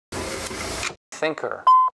THNKR.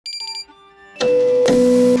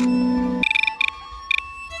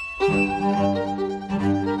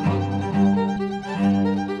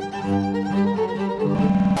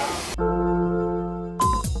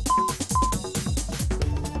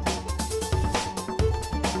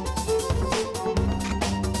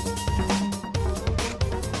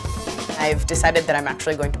 I've decided that I'm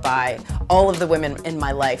actually going to buy all of the women in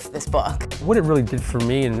my life this book. What it really did for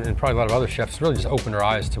me, and probably a lot of other chefs, really just opened our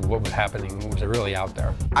eyes to what was happening, what was really out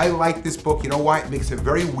there. I like this book. You know why? It makes a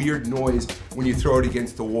very weird noise when you throw it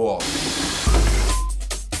against the wall.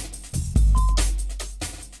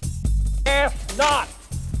 Ask not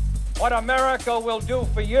what America will do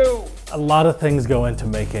for you. A lot of things go into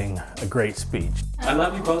making a great speech. I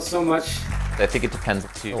love you both so much. I think it depends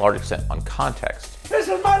to a large extent on context. This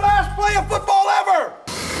is my last play of football ever!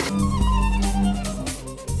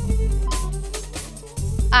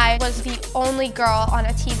 I was the only girl on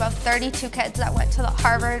a team of 32 kids that went to the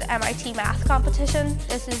Harvard-MIT math competition.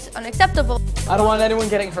 This is unacceptable. I don't want anyone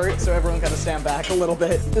getting hurt, so everyone's got to stand back a little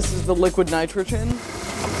bit. This is the liquid nitrogen.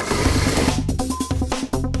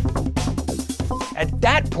 At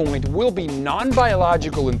that point, we'll be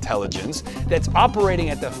non-biological intelligence that's operating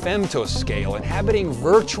at the femto scale, inhabiting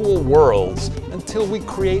virtual worlds until we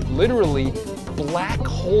create literally black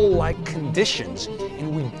hole-like conditions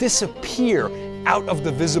and we disappear out of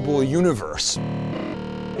the visible universe.